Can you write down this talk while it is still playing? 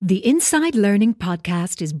The Inside Learning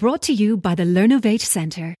podcast is brought to you by the Learnovate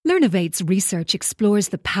Centre. Learnovate's research explores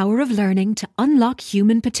the power of learning to unlock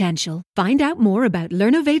human potential. Find out more about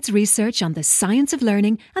Learnovate's research on the science of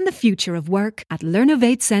learning and the future of work at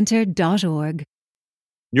learnovatecentre.org.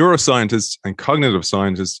 Neuroscientists and cognitive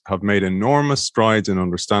scientists have made enormous strides in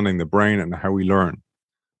understanding the brain and how we learn.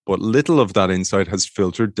 But little of that insight has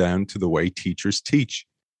filtered down to the way teachers teach.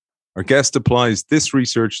 Our guest applies this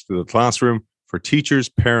research to the classroom for teachers,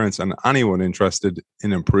 parents, and anyone interested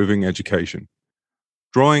in improving education.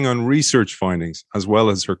 Drawing on research findings, as well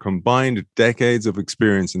as her combined decades of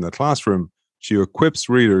experience in the classroom, she equips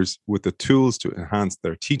readers with the tools to enhance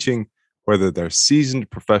their teaching, whether they're seasoned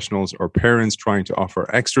professionals or parents trying to offer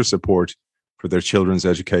extra support for their children's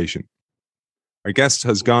education. Our guest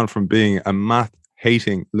has gone from being a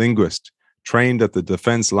math-hating linguist trained at the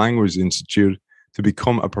Defense Language Institute to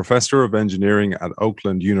become a professor of engineering at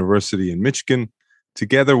Oakland University in Michigan.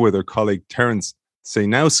 Together with her colleague Terence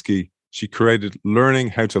Sejnowski, she created Learning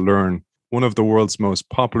How to Learn, one of the world's most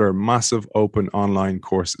popular massive open online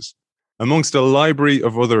courses. Amongst a library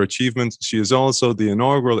of other achievements, she is also the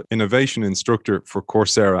inaugural innovation instructor for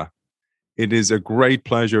Coursera. It is a great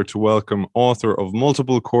pleasure to welcome author of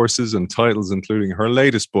multiple courses and titles, including her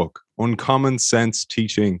latest book, Uncommon Sense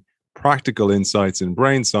Teaching: Practical Insights in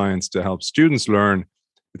Brain Science to Help Students Learn.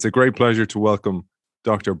 It's a great pleasure to welcome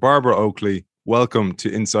Dr. Barbara Oakley. Welcome to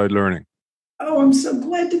Inside Learning. Oh, I'm so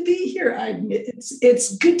glad to be here.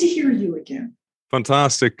 It's good to hear you again.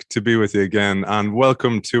 Fantastic to be with you again. And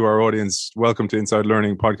welcome to our audience. Welcome to Inside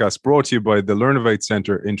Learning podcast, brought to you by the Learnovate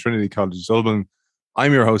Centre in Trinity College Dublin.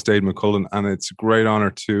 I'm your host, Aidan McCullen, and it's a great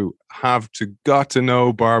honour to got to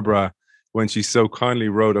know Barbara when she so kindly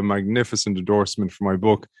wrote a magnificent endorsement for my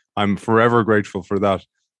book. I'm forever grateful for that.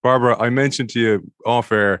 Barbara, I mentioned to you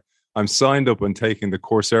off air, I'm signed up and taking the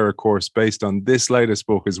Coursera course based on this latest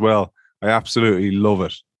book as well. I absolutely love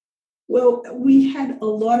it. Well, we had a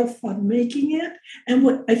lot of fun making it. And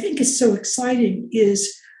what I think is so exciting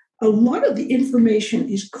is a lot of the information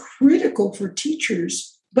is critical for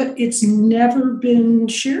teachers, but it's never been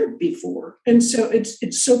shared before. And so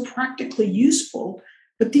it's so practically useful.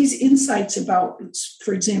 But these insights about,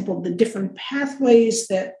 for example, the different pathways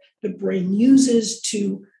that the brain uses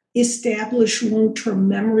to establish long-term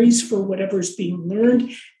memories for whatever's being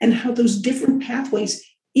learned, and how those different pathways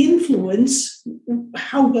influence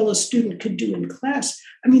how well a student could do in class.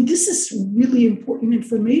 I mean, this is really important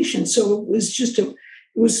information. So it was just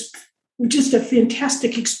a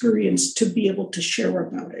fantastic experience to be able to share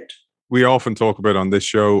about it. We often talk about on this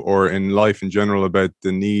show or in life in general about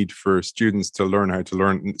the need for students to learn how to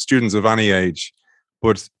learn, students of any age.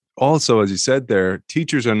 But also, as you said there,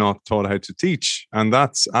 teachers are not taught how to teach. And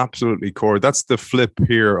that's absolutely core. That's the flip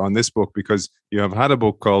here on this book, because you have had a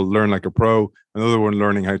book called Learn Like a Pro, another one,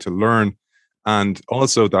 Learning How to Learn, and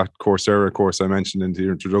also that Coursera course I mentioned in the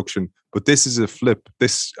introduction. But this is a flip.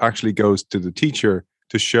 This actually goes to the teacher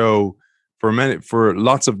to show for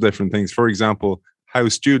lots of different things. For example, how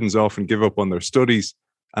students often give up on their studies.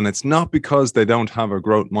 And it's not because they don't have a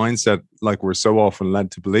growth mindset like we're so often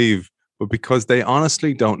led to believe, but because they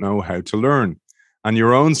honestly don't know how to learn. And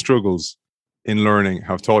your own struggles in learning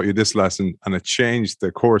have taught you this lesson, and it changed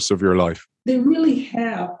the course of your life. They really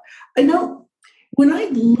have. I know when I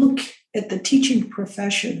look at the teaching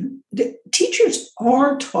profession, the teachers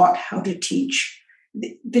are taught how to teach.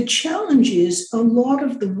 The challenge is a lot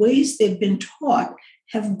of the ways they've been taught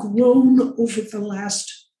have grown over the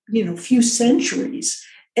last, few centuries.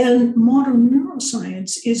 And modern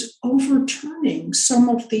neuroscience is overturning some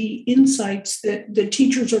of the insights that the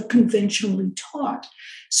teachers are conventionally taught.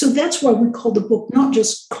 So that's why we call the book not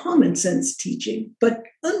just common sense teaching, but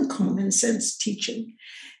uncommon sense teaching.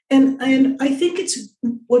 And I think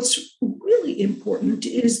what's really important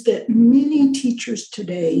is that many teachers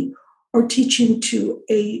today are teaching to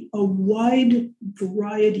a wide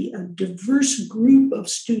variety, a diverse group of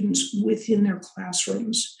students within their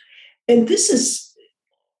classrooms. And this is,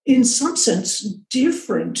 in some sense,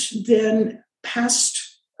 different than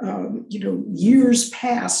past, years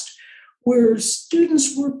past, where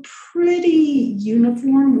students were pretty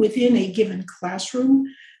uniform within a given classroom.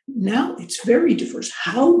 Now it's very diverse.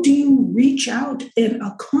 How do you reach out and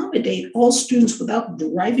accommodate all students without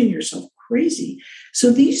driving yourself crazy?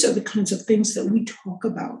 So these are the kinds of things that we talk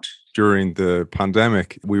about. During the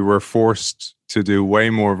pandemic, we were forced to do way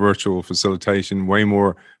more virtual facilitation, way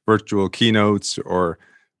more virtual keynotes or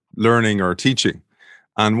learning or teaching.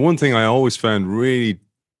 And one thing I always found really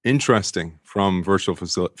interesting from virtual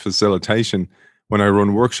facilitation when I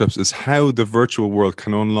run workshops is how the virtual world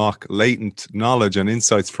can unlock latent knowledge and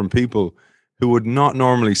insights from people who would not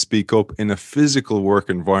normally speak up in a physical work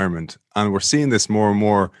environment. And we're seeing this more and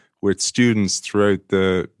more with students throughout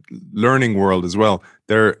the learning world as well.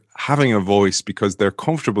 They're having a voice because they're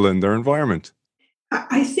comfortable in their environment.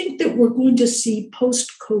 I think that we're going to see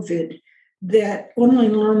post-COVID that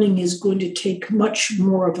online learning is going to take much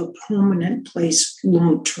more of a permanent place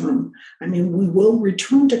long term. I mean, we will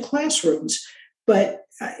return to classrooms, but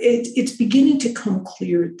it's beginning to come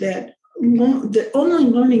clear that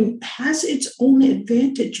online learning has its own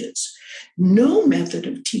advantages. No method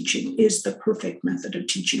of teaching is the perfect method of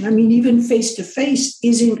teaching. I mean, even face-to-face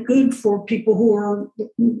isn't good for people who are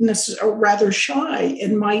rather shy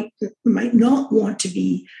and might not want to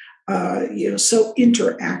be so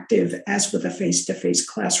interactive as with a face-to-face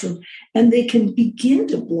classroom, and they can begin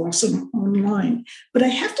to blossom online. But I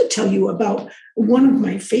have to tell you about one of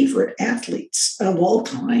my favorite athletes of all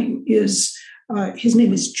time. His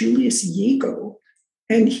name is Julius Yego,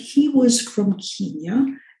 and he was from Kenya,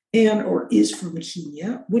 is from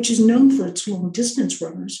Kenya, which is known for its long distance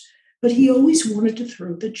runners. But he always wanted to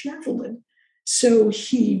throw the javelin.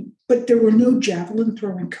 But there were no javelin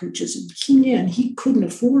throwing coaches in Kenya, and he couldn't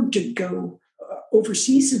afford to go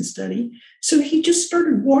overseas and study. So he just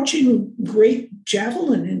started watching great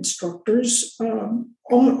javelin instructors on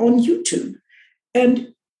YouTube.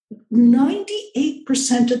 And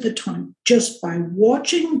 98% of the time, just by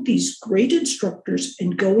watching these great instructors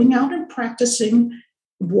and going out and practicing,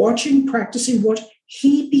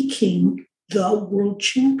 he became the world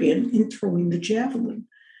champion in throwing the javelin.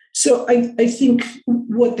 So I think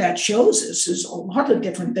what that shows us is a lot of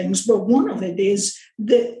different things, but one of it is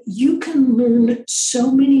that you can learn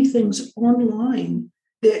so many things online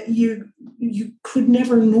that you could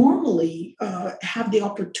never normally have the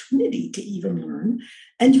opportunity to even learn.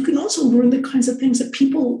 And you can also learn the kinds of things that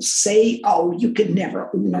people say, oh, you can never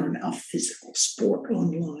learn a physical sport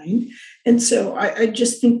online. And so I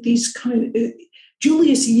just think these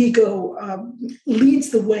Julius Yego leads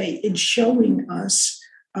the way in showing us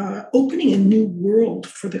opening a new world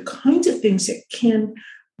for the kinds of things that can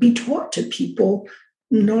be taught to people,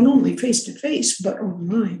 not only face-to-face, but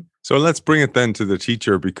online. So let's bring it then to the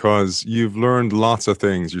teacher, because you've learned lots of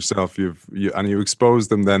things yourself, you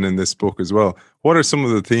exposed them then in this book as well. What are some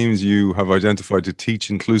of the themes you have identified to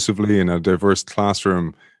teach inclusively in a diverse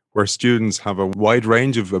classroom where students have a wide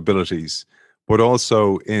range of abilities, but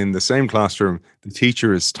also in the same classroom, the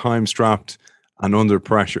teacher is time-strapped and under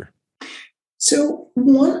pressure? So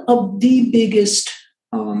one of the biggest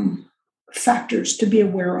factors to be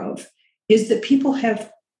aware of is that people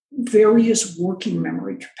have various working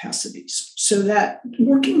memory capacities. So that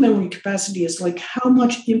working memory capacity is like how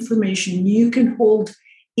much information you can hold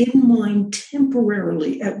in mind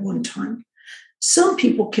temporarily at one time. Some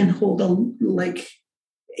people can hold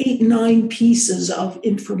 8-9 pieces of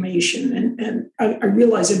information. And I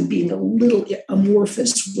realize I'm being a little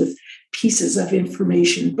amorphous with pieces of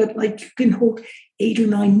information, but like you can hold 8 or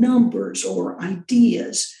 9 numbers or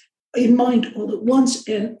ideas in mind all at once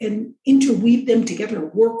and interweave them together,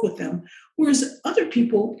 work with them. Whereas other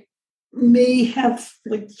people may have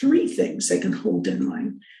like 3 things they can hold in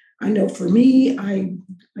mind. I know for me, I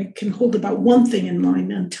can hold about 1 thing in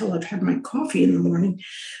mind until I've had my coffee in the morning.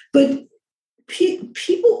 But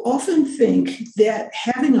people often think that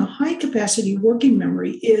having a high capacity working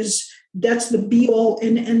memory that's the be all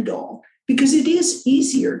and end all, because it is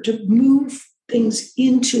easier to move things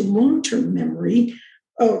into long-term memory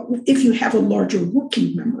if you have a larger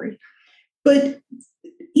working memory. But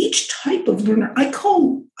each type of learner, I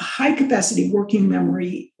call high capacity working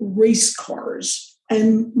memory race cars,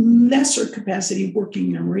 and lesser capacity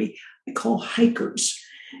working memory I call hikers.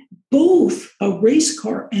 Both a race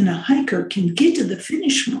car and a hiker can get to the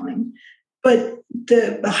finish line, but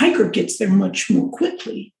the hiker gets there much more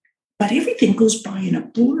quickly. But everything goes by in a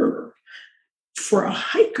blur. For a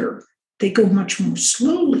hiker, they go much more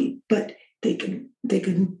slowly, but they can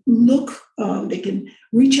look, they can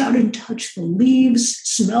reach out and touch the leaves,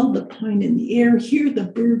 smell the pine in the air, hear the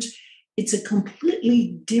birds. It's a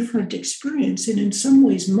completely different experience, and in some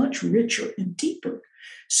ways much richer and deeper.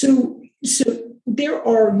 So there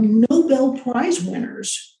are Nobel Prize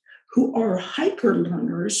winners who are hiker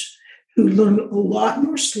learners who learn a lot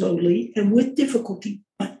more slowly and with difficulty,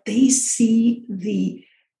 but they see the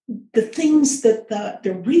things that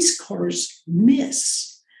the race cars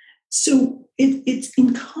miss. So it's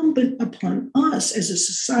incumbent upon us as a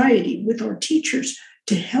society with our teachers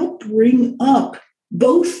to help bring up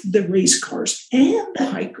both the race cars and the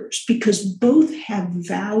hikers, because both have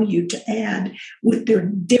value to add with their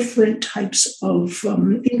different types of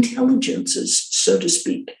intelligences, so to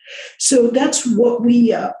speak. So that's what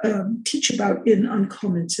we teach about in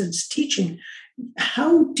Uncommon Sense Teaching.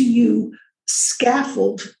 How do you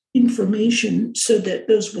scaffold information so that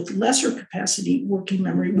those with lesser capacity working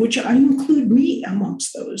memory, which I include me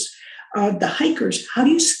amongst those, the hikers, how do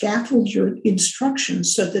you scaffold your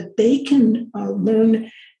instructions so that they can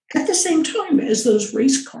learn at the same time as those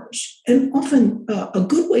race cars? And often a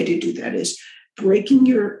good way to do that is breaking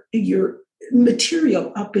your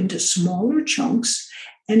material up into smaller chunks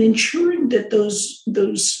and ensuring that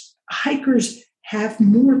those hikers have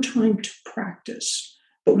more time to practice.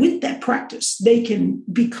 But with that practice, they can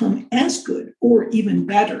become as good or even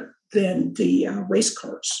better than the race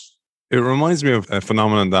cars. It reminds me of a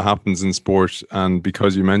phenomenon that happens in sport. And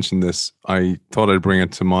because you mentioned this, I thought I'd bring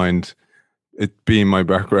it to mind, it being my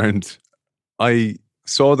background. I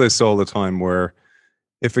saw this all the time where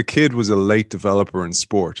if a kid was a late developer in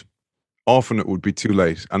sport, often it would be too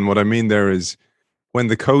late. And what I mean there is when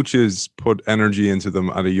the coaches put energy into them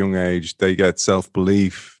at a young age, they get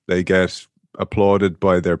self-belief, they get applauded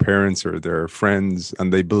by their parents or their friends,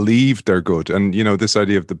 and they believe they're good. And, you know, this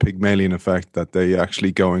idea of the Pygmalion effect, that they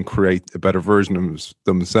actually go and create a better version of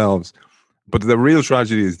themselves. But the real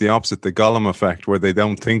tragedy is the opposite, the Gollum effect, where they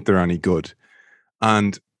don't think they're any good.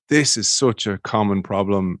 And this is such a common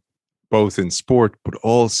problem, both in sport, but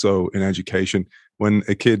also in education, when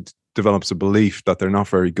a kid develops a belief that they're not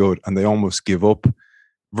very good and they almost give up.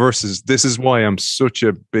 Versus, this is why I'm such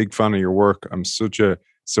a big fan of your work. I'm such a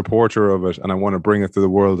supporter of it, and I want to bring it to the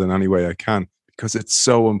world in any way I can, because it's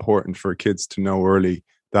so important for kids to know early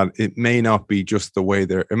that it may not be just the way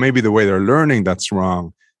it may be the way they're learning that's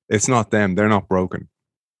wrong. It's not them. They're not broken.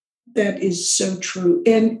 That is so true.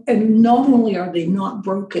 And not only are they not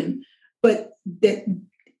broken, but that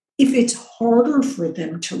if it's harder for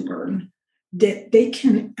them to learn, that they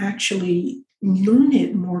can actually learn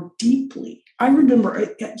it more deeply. I remember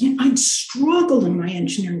I'd struggle in my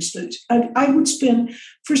engineering studies. I would spend,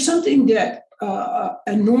 for something that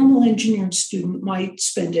a normal engineering student might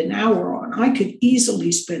spend an hour on, I could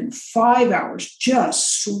easily spend 5 hours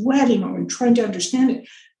just sweating on trying to understand it.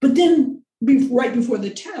 But then right before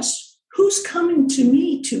the test, who's coming to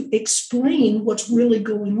me to explain what's really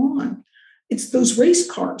going on? It's those race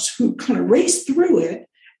cars who kind of race through it,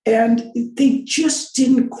 and they just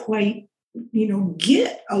didn't quite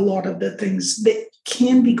get a lot of the things that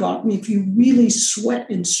can be gotten if you really sweat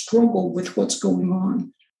and struggle with what's going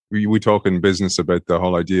on. We talk in business about the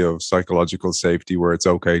whole idea of psychological safety, where it's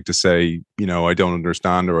okay to say, I don't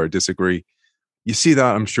understand or I disagree. You see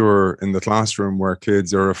that, I'm sure, in the classroom where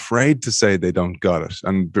kids are afraid to say they don't got it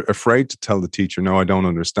and afraid to tell the teacher, no, I don't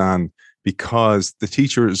understand, because the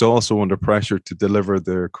teacher is also under pressure to deliver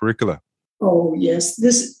their curricula. Oh, yes.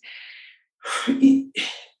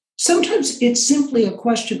 Sometimes it's simply a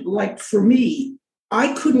question, like for me,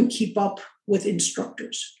 I couldn't keep up with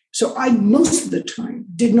instructors. So I, most of the time,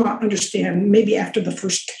 did not understand, maybe after the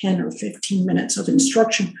first 10 or 15 minutes of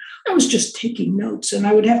instruction, I was just taking notes, and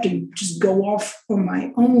I would have to just go off on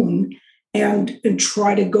my own and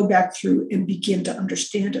try to go back through and begin to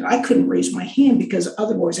understand it. I couldn't raise my hand because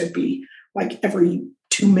otherwise I'd be like every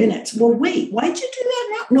 2 minutes. Well, wait, why'd you do that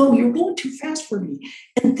now? No, you're going too fast for me.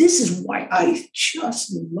 And this is why I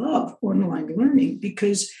just love online learning,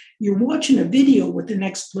 because you're watching a video with an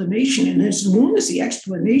explanation. And as long as the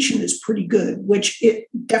explanation is pretty good, which it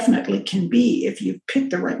definitely can be if you pick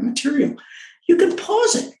the right material, you can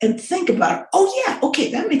pause it and think about it. Oh, yeah,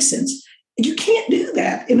 okay, that makes sense. And you can't do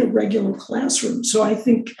that in a regular classroom. So I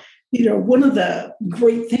think, one of the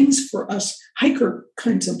great things for us hiker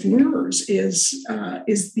kinds of learners is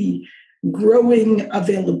the growing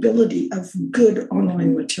availability of good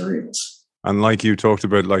online materials. And like you talked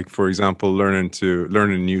about, like, for example, learn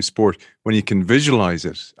a new sport, when you can visualize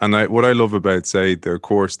it. And what I love about, say, the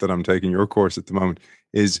course that I'm taking, your course at the moment,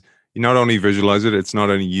 is you not only visualize it, it's not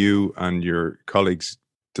only you and your colleagues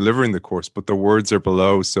delivering the course, but the words are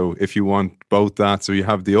below. So if you want both that, so you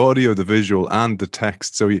have the audio, the visual, and the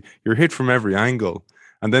text, so you're hit from every angle.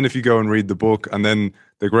 And then if you go and read the book, and then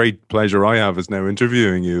the great pleasure I have is now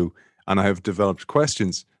interviewing you, and I have developed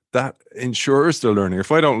questions, that ensures the learning.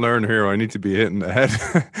 If I don't learn here, I need to be hitting the head.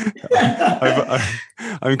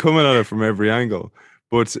 I'm coming at it from every angle.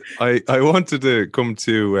 But I wanted to come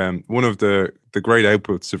to one of the great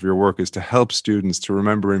outputs of your work is to help students to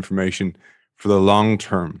remember information for the long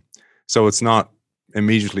term, so it's not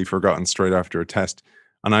immediately forgotten straight after a test.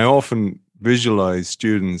 And I often visualize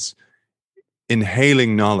students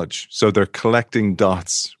inhaling knowledge, so they're collecting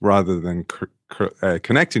dots rather than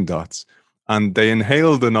connecting dots. And they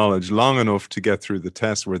inhale the knowledge long enough to get through the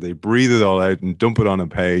test where they breathe it all out and dump it on a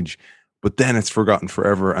page, but then it's forgotten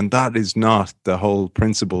forever. And that is not the whole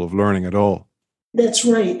principle of learning at all. That's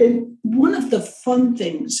right. And one of the fun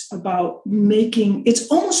things about it's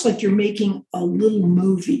almost like you're making a little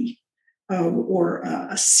movie or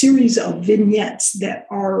a series of vignettes that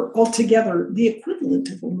are altogether the equivalent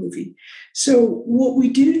of a movie. So what we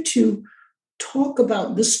do to talk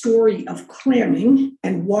about the story of cramming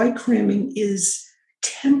and why cramming is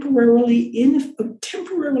temporarily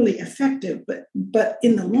effective, but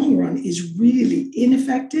in the long run is really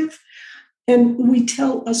ineffective. And we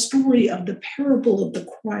tell a story of the parable of the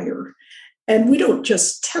choir. And we don't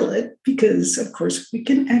just tell it because, of course, we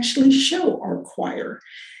can actually show our choir.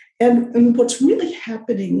 And what's really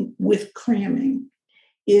happening with cramming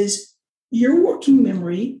is your working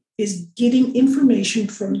memory is getting information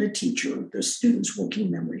from the teacher, the student's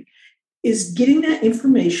working memory, is getting that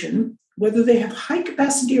information, whether they have high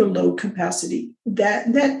capacity or low capacity,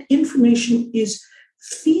 that information is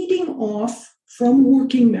feeding off from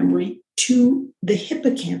working memory to the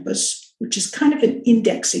hippocampus, which is kind of an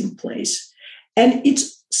indexing place. And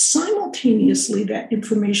it's simultaneously that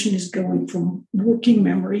information is going from working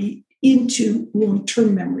memory into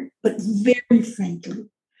long-term memory, but very faintly.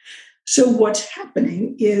 So what's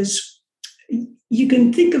happening is you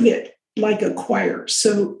can think of it like a choir.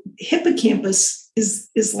 So hippocampus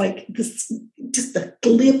is like this, just a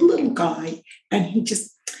glib little guy, and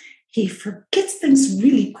he forgets things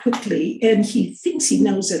really quickly, and he thinks he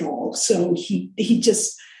knows it all. So he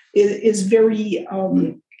just is very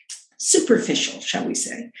superficial, shall we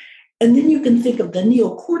say. And then you can think of the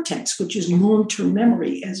neocortex, which is long-term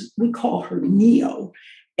memory, as we call her Neo.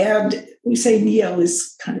 And we say Neo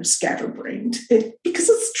is kind of scatterbrained because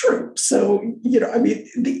it's true. So,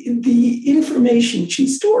 the information she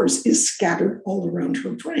stores is scattered all around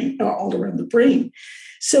her brain, all around the brain.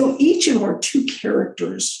 So each of our two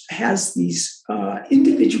characters has these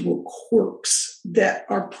individual quirks that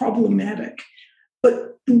are problematic.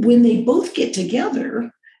 But when they both get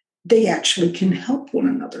together, they actually can help one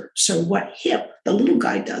another. So what Hip, the little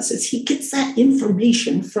guy, does is he gets that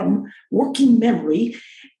information from working memory.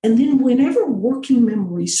 And then whenever working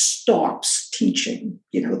memory stops teaching,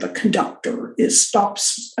 the conductor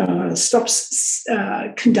stops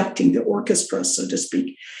conducting the orchestra, so to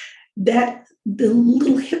speak, that the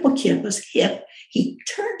little hippocampus, Hip, he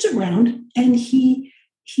turns around and he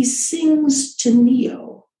sings to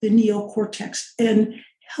Neo, the neocortex, and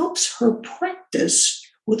helps her practice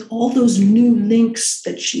with all those new links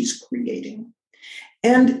that she's creating.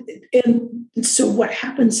 And so what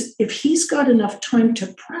happens if he's got enough time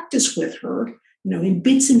to practice with her, in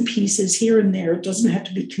bits and pieces here and there, it doesn't have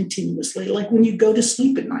to be continuously. Like when you go to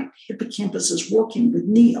sleep at night, hippocampus is working with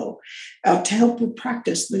Neo to help her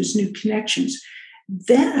practice those new connections.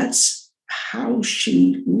 That's how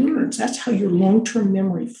she learns. That's how your long-term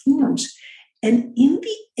memory forms. And in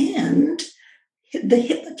the end, the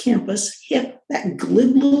hippocampus, Hip, that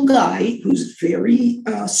glib little guy who's very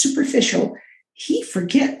superficial, he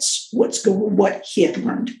forgets what he had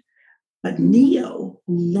learned. But Neo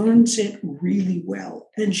learns it really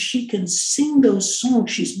well, and she can sing those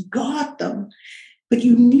songs. She's got them, but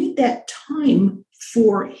you need that time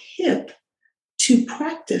for Hip to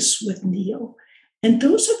practice with Neo. And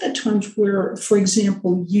those are the times where, for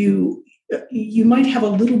example, you might have a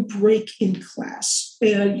little break in class.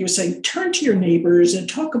 You're saying, turn to your neighbors and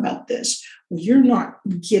talk about this. You're not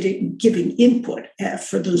giving input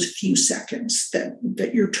for those few seconds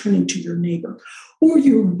that you're turning to your neighbor. Or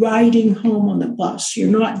you're riding home on the bus.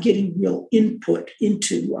 You're not getting real input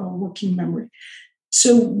into working memory.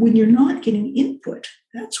 So when you're not getting input,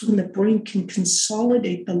 that's when the brain can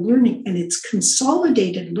consolidate the learning. And it's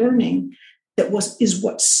consolidated learning is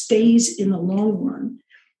what stays in the long run.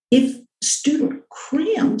 If student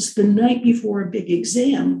crams the night before a big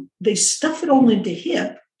exam, they stuff it all into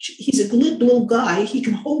Hip. He's a glib little guy. He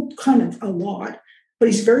can hold kind of a lot, but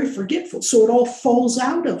he's very forgetful. So it all falls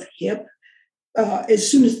out of Hip as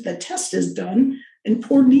soon as the test is done. And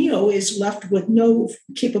poor Neo is left with no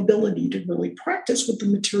capability to really practice with the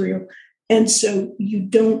material. And so you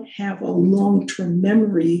don't have a long-term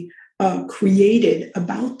memory created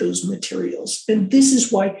about those materials. And this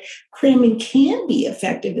is why cramming can be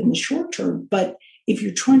effective in the short term. But if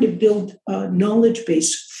you're trying to build a knowledge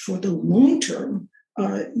base for the long term,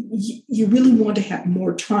 you really want to have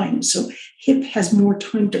more time. So Hip has more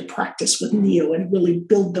time to practice with Neo and really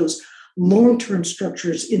build those long-term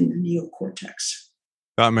structures in the neocortex.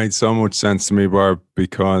 That made so much sense to me, Barb,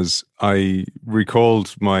 because I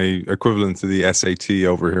recalled my equivalent to the SAT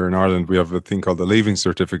over here in Ireland. We have a thing called the Leaving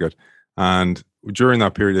Certificate. And during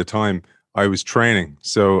that period of time, I was training.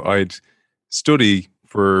 So I'd study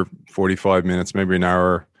for 45 minutes, maybe an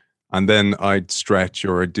hour, and then I'd stretch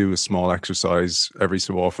or I'd do a small exercise every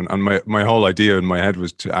so often. And my whole idea in my head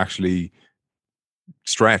was to actually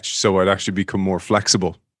stretch so I'd actually become more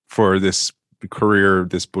flexible for this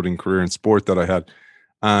budding career in sport that I had.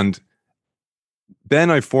 And then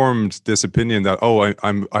I formed this opinion that,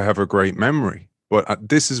 I have a great memory. But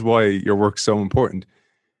this is why your work's so important.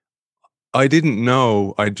 I didn't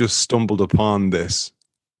know, I just stumbled upon this,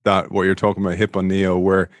 that what you're talking about, Hip on Neo,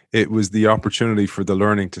 where it was the opportunity for the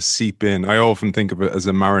learning to seep in. I often think of it as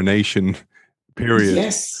a marination period.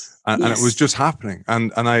 Yes. And it was just happening.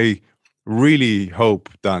 And I really hope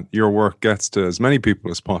that your work gets to as many people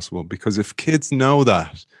as possible, because if kids know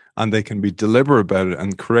that and they can be deliberate about it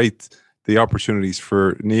and create the opportunities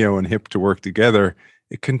for Neo and Hip to work together,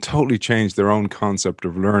 it can totally change their own concept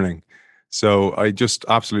of learning. So I just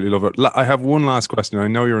absolutely love it. I have one last question. I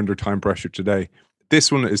know you're under time pressure today. This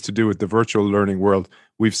one is to do with the virtual learning world.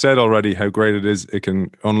 We've said already how great it is. It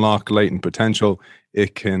can unlock latent potential.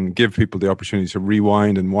 It can give people the opportunity to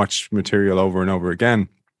rewind and watch material over and over again.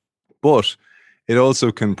 But it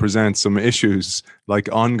also can present some issues like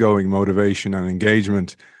ongoing motivation and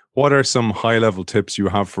engagement. What are some high-level tips you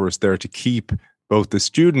have for us there to keep both the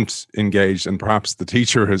student engaged and perhaps the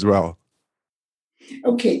teacher as well?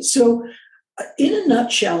 Okay, so in a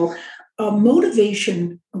nutshell,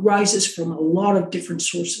 motivation arises from a lot of different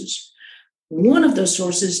sources. One of those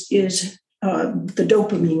sources is the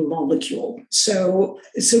dopamine molecule. So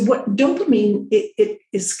what dopamine,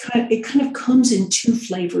 it kind of comes in two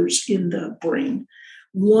flavors in the brain.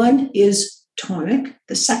 One is tonic,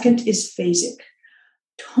 the second is phasic.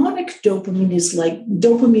 Tonic dopamine is like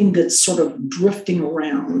dopamine that's sort of drifting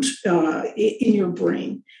around in your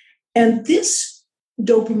brain. And this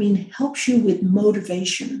dopamine helps you with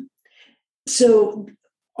motivation. So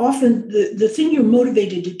often the thing you're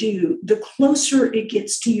motivated to do, the closer it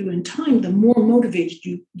gets to you in time, the more motivated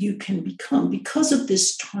you can become because of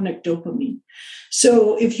this tonic dopamine.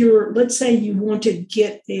 So if let's say you want to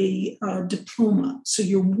get a diploma, so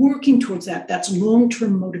you're working towards that, that's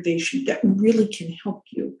long-term motivation that really can help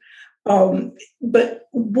you. But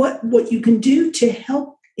what you can do to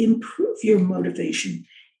help improve your motivation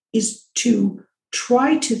is to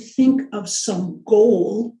try to think of some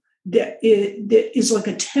goal that is like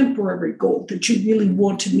a temporary goal that you really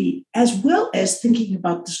want to meet, as well as thinking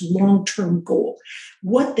about this long-term goal.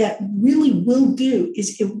 What that really will do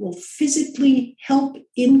is it will physically help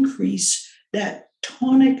increase that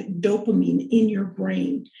tonic dopamine in your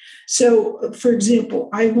brain. So, for example,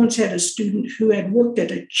 I once had a student who had worked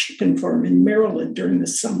at a chicken farm in Maryland during the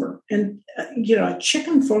summer. And, a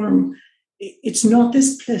chicken farm, it's not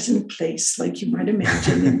this pleasant place like you might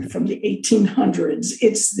imagine from the 1800s.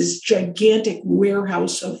 It's this gigantic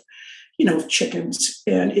warehouse of, chickens,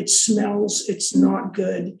 and it smells, it's not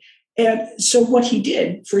good. And so what he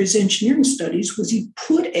did for his engineering studies was he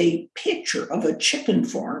put a picture of a chicken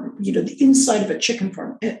farm, the inside of a chicken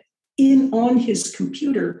farm on his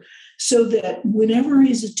computer, so that whenever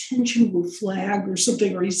his attention would flag or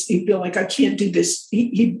something, or he'd be like, I can't do this,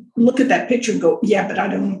 he'd look at that picture and go, yeah, but I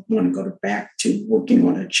don't want to go back to working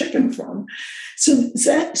on a chicken farm. So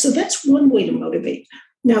that's one way to motivate.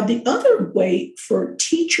 Now, the other way for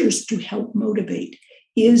teachers to help motivate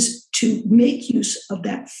is to make use of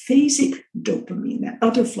that phasic dopamine, that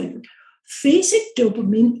other flavor. Phasic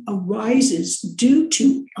dopamine arises due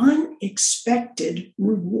to unexpected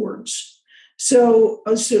rewards. So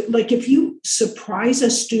like if you surprise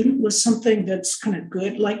a student with something that's kind of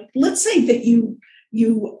good, like let's say that you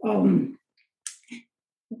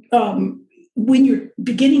when you're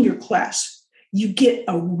beginning your class, you get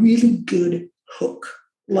a really good hook,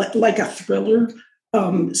 like a thriller,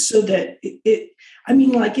 so that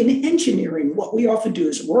like in engineering, what we often do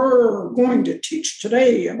is we're going to teach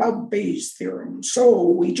today about Bayes' theorem. So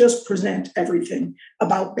we just present everything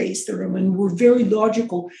about Bayes' theorem, and we're very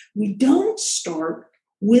logical. We don't start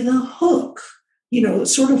with a hook,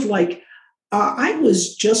 sort of like, I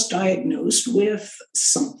was just diagnosed with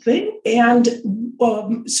something. And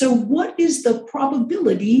so what is the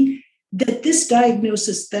probability that this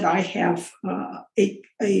diagnosis that I have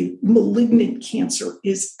a malignant cancer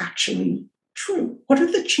is actually true? What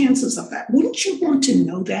are the chances of that? Wouldn't you want to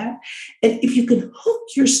know that? And if you can hook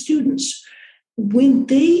your students, when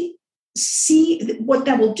they see, what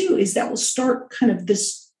that will do is that will start kind of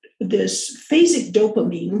this phasic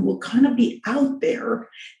dopamine will kind of be out there.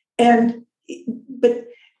 But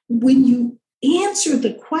when you answer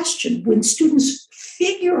the question, when students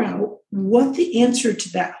figure out what the answer to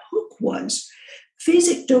that hook was,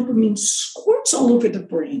 phasic dopamine squirts all over the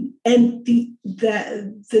brain, and the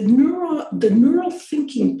neural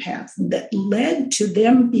thinking path that led to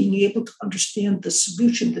them being able to understand the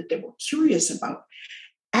solution that they were curious about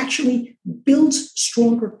actually builds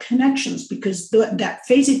stronger connections, because that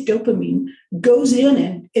phasic dopamine goes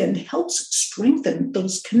in and helps strengthen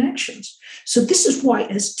those connections. So this is why,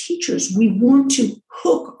 as teachers, we want to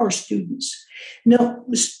hook our students. Now,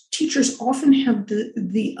 teachers often have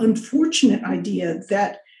the unfortunate idea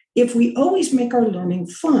that if we always make our learning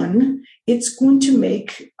fun, it's going to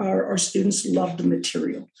make our students love the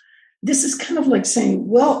material. This is kind of like saying,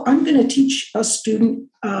 well, I'm going to teach a student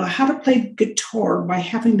how to play guitar by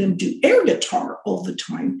having them do air guitar all the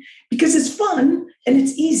time because it's fun and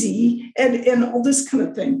it's easy and all this kind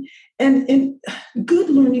of thing. And good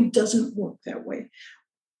learning doesn't work that way.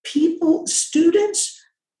 Students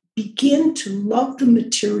begin to love the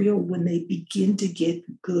material when they begin to get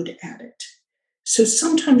good at it. So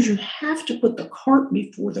sometimes you have to put the cart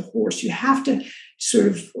before the horse. You have to sort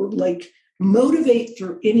of like motivate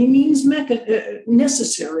through any means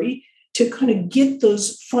necessary to kind of get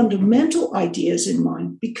those fundamental ideas in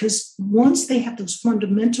mind, because once they have those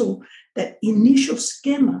that initial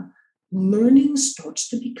schema, learning starts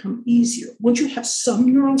to become easier. Once you have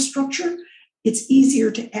some neural structure, it's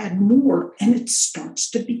easier to add more and it starts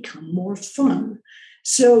to become more fun.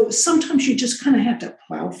 So sometimes you just kind of have to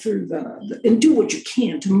plow through and do what you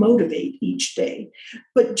can to motivate each day.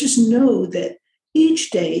 But just know that each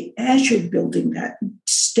day, as you're building that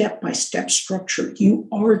step-by-step structure, you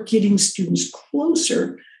are getting students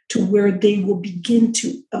closer to where they will begin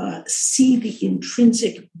to see the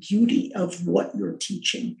intrinsic beauty of what you're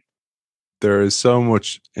teaching. There is so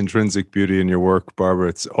much intrinsic beauty in your work, Barbara.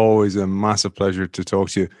 It's always a massive pleasure to talk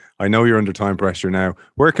to you. I know you're under time pressure now.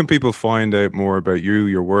 Where can people find out more about you,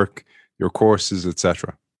 your work, your courses,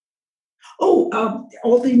 etc.?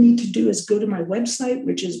 All they need to do is go to my website,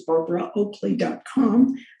 which is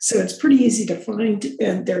barbaraoakley.com. So it's pretty easy to find.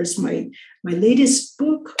 And there's my latest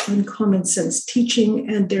book on common sense teaching.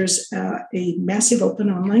 And there's a massive open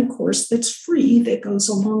online course that's free that goes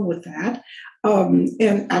along with that.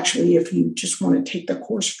 And actually, if you just want to take the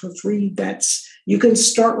course for free, you can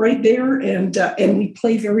start right there, and we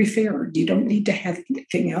play very fair. You don't need to have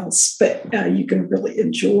anything else, but you can really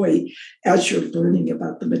enjoy as you're learning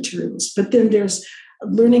about the materials. But then there's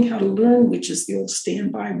Learning How to Learn, which is the old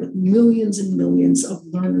standby with millions and millions of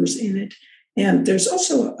learners in it. And there's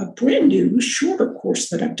also a brand new, shorter course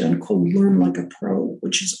that I've done called Learn Like a Pro,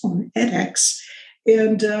 which is on edX.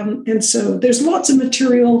 And so there's lots of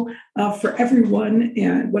material for everyone,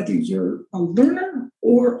 and whether you're a learner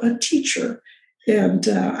or a teacher. And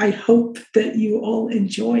I hope that you all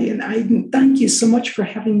enjoy. And I thank you so much for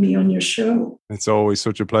having me on your show. It's always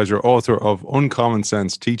such a pleasure. Author of Uncommon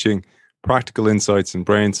Sense Teaching, Practical Insights in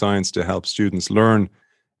Brain Science to Help Students Learn.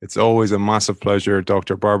 It's always a massive pleasure.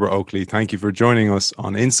 Dr. Barbara Oakley, thank you for joining us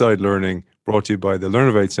on Inside Learning, brought to you by the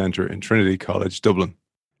Learnovate Centre in Trinity College, Dublin.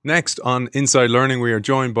 Next on Inside Learning, we are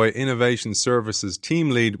joined by Innovation Services Team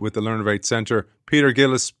Lead with the Learnovate Centre, Peter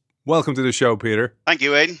Gillis. Welcome to the show, Peter. Thank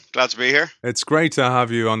you, Aidan. Glad to be here. It's great to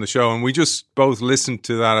have you on the show. And we just both listened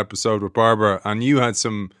to that episode with Barbara, and you had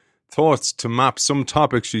some thoughts to map some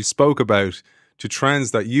topics she spoke about to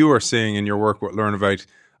trends that you are seeing in your work with Learnovate.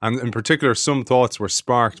 And in particular, some thoughts were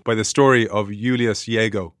sparked by the story of Julius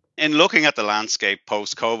Jaego. In looking at the landscape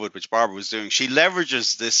post-COVID, which Barbara was doing, she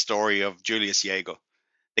leverages this story of Julius Jaego,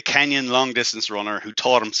 the Kenyan long-distance runner who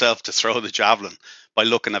taught himself to throw the javelin by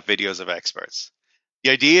looking at videos of experts. The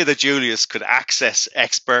idea that Julius could access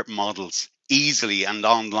expert models easily and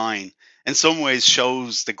online in some ways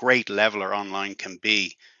shows the great leveler online can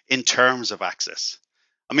be in terms of access.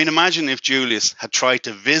 I mean, imagine if Julius had tried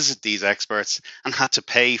to visit these experts and had to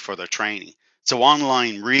pay for their training. So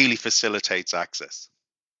online really facilitates access.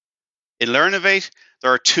 In Learnovate,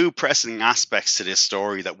 there are two pressing aspects to this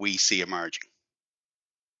story that we see emerging.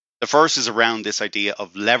 The first is around this idea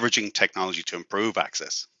of leveraging technology to improve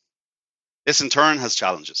access. This in turn has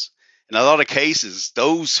challenges. In a lot of cases,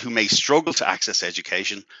 those who may struggle to access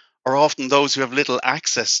education are often those who have little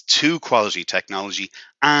access to quality technology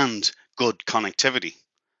and good connectivity.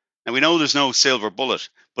 Now, we know there's no silver bullet,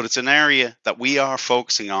 but it's an area that we are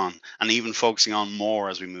focusing on and even focusing on more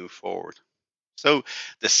as we move forward. So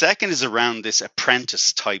the second is around this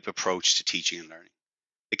apprentice type approach to teaching and learning.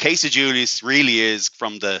 The case of Julius really is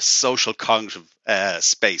from the social cognitive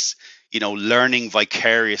space, learning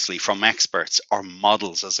vicariously from experts or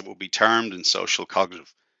models, as it would be termed in social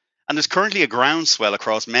cognitive. And there's currently a groundswell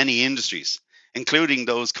across many industries, including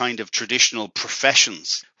those kind of traditional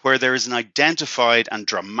professions, where there is an identified and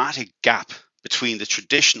dramatic gap between the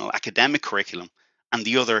traditional academic curriculum and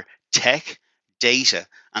the other tech, data,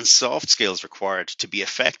 and soft skills required to be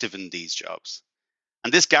effective in these jobs.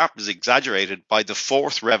 And this gap is exaggerated by the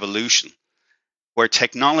fourth revolution, where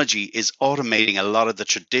technology is automating a lot of the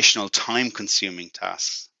traditional time-consuming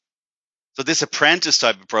tasks. So this apprentice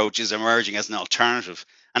type approach is emerging as an alternative,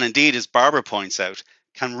 and indeed, as Barbara points out,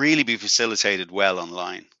 can really be facilitated well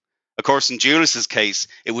online. Of course, in Julius's case,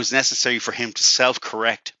 it was necessary for him to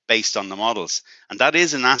self-correct based on the models, and that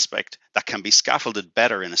is an aspect that can be scaffolded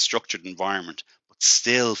better in a structured environment, but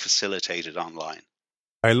still facilitated online.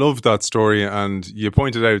 I love that story, and you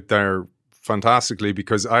pointed out there fantastically,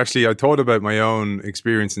 because actually I thought about my own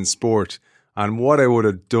experience in sport and what I would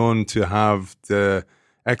have done to have the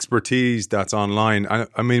expertise that's online.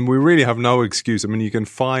 I mean, we really have no excuse. I mean, you can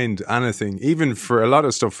find anything, even for a lot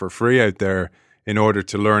of stuff for free out there, in order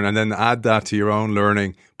to learn, and then add that to your own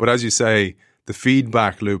learning. But as you say, the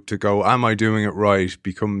feedback loop to go, am I doing it right,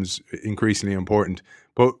 becomes increasingly important.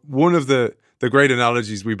 But one of the great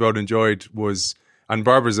analogies we both enjoyed was, and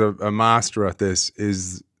Barbara's a master at this,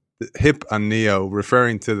 is HIP and NEO,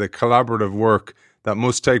 referring to the collaborative work that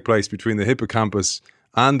must take place between the hippocampus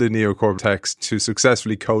and the neocortex to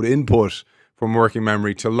successfully code input from working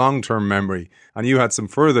memory to long-term memory. And you had some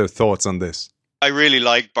further thoughts on this. I really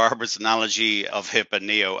like Barbara's analogy of HIP and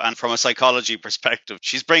NEO. And from a psychology perspective,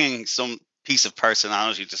 she's bringing some piece of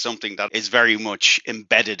personality to something that is very much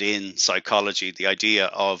embedded in psychology, the idea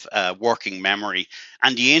of working memory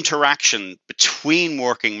and the interaction between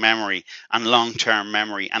working memory and long-term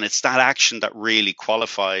memory. And it's that action that really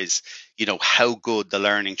qualifies, how good the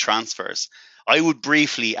learning transfers. I would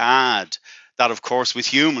briefly add that, of course, with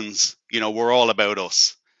humans, we're all about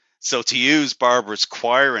us. So to use Barbara's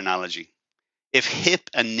choir analogy, if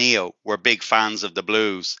HIP and NEO were big fans of the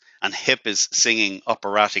blues and HIP is singing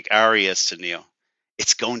operatic arias to NEO,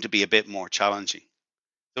 it's going to be a bit more challenging.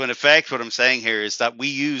 So in effect, what I'm saying here is that we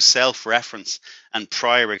use self-reference and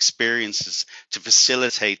prior experiences to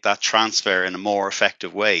facilitate that transfer in a more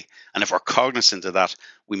effective way. And if we're cognizant of that,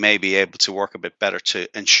 we may be able to work a bit better to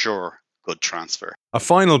ensure good transfer. A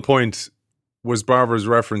final point was Barbara's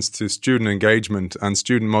reference to student engagement, and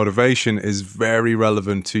student motivation is very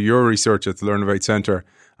relevant to your research at the Learnovate Centre,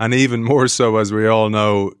 and even more so, as we all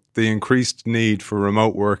know, the increased need for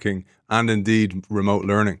remote working and indeed remote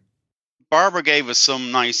learning. Barbara gave us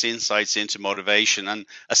some nice insights into motivation, and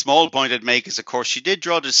a small point I'd make is, of course, she did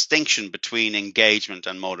draw a distinction between engagement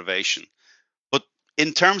and motivation. But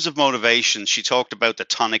in terms of motivation, she talked about the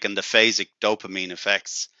tonic and the phasic dopamine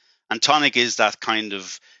effects. And tonic is that kind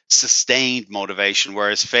of sustained motivation,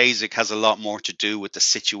 whereas phasic has a lot more to do with the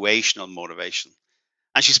situational motivation.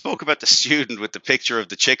 And she spoke about the student with the picture of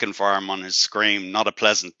the chicken farm on his screen, not a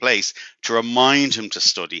pleasant place, to remind him to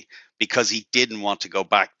study because he didn't want to go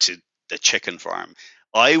back to the chicken farm.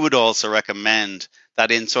 I would also recommend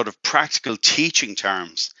that in sort of practical teaching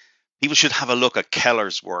terms, people should have a look at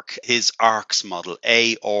Keller's work, his ARCS model,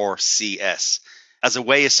 ARCS, as a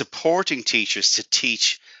way of supporting teachers to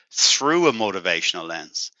teach through a motivational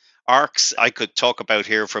lens. ARCS, I could talk about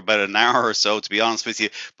here for about an hour or so, to be honest with you,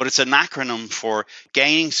 but it's an acronym for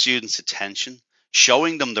gaining students' attention,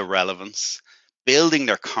 showing them the relevance, building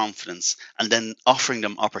their confidence, and then offering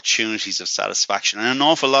them opportunities of satisfaction. And an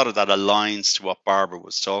awful lot of that aligns to what Barbara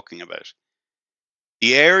was talking about.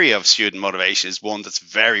 The area of student motivation is one that's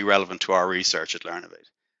very relevant to our research at Learnovate,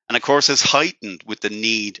 and of course is heightened with the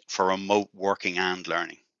need for remote working and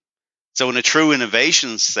learning. So in a true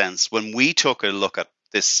innovation sense, when we took a look at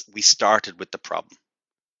this, we started with the problem.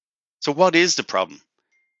 So what is the problem?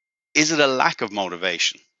 Is it a lack of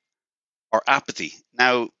motivation or apathy?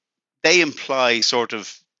 Now, they imply sort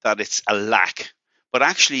of that it's a lack, but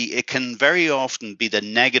actually it can very often be the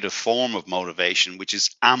negative form of motivation, which is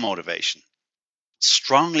amotivation.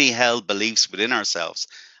 Strongly held beliefs within ourselves,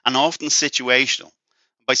 and often situational.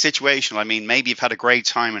 By situational, I mean maybe you've had a great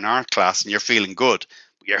time in art class and you're feeling good,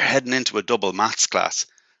 but you're heading into a double maths class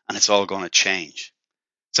and it's all going to change.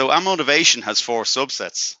 So amotivation has four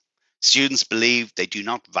subsets. Students believe they do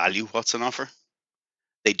not value what's on offer.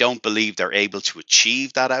 They don't believe they're able to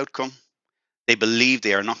achieve that outcome. They believe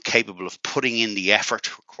they are not capable of putting in the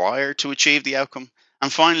effort required to achieve the outcome.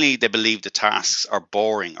 And finally, they believe the tasks are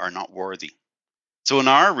boring or not worthy. So in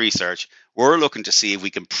our research, we're looking to see if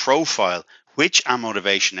we can profile which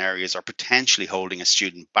amotivation areas are potentially holding a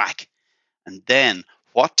student back. And then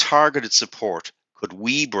what targeted support could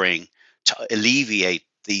we bring to alleviate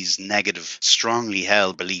these negative, strongly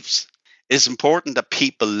held beliefs? It is important that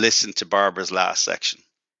people listen to Barbara's last section.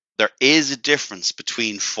 There is a difference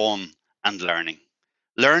between fun and learning.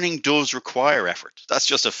 Learning does require effort. That's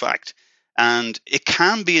just a fact. And it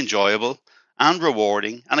can be enjoyable and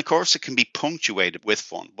rewarding. And of course, it can be punctuated with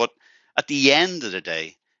fun. But at the end of the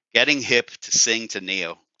day, getting hip to sing to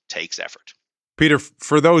Neo takes effort. Peter,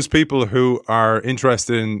 for those people who are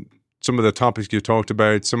interested in some of the topics you talked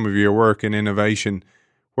about, some of your work in innovation,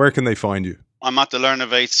 where can they find you? I'm at the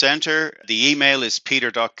Learnovate Centre. The email is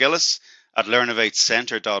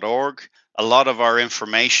peter.gillis@learnovatecentre.org. A lot of our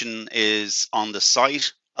information is on the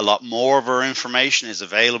site. A lot more of our information is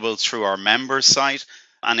available through our members site.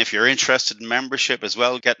 And if you're interested in membership as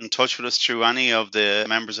well, get in touch with us through any of the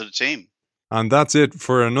members of the team. And that's it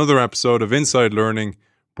for another episode of Inside Learning,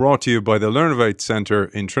 brought to you by the Learnovate Centre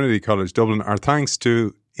in Trinity College Dublin. Our thanks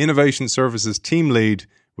to Innovation Services Team Lead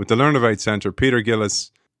with the Learnovate Centre, Peter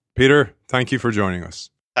Gillis. Peter, thank you for joining us.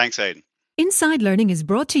 Thanks, Aidan. Inside Learning is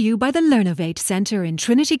brought to you by the Learnovate Centre in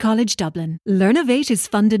Trinity College Dublin. Learnovate is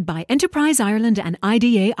funded by Enterprise Ireland and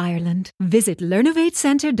IDA Ireland. Visit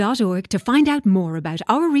learnovatecentre.org to find out more about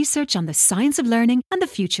our research on the science of learning and the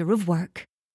future of work.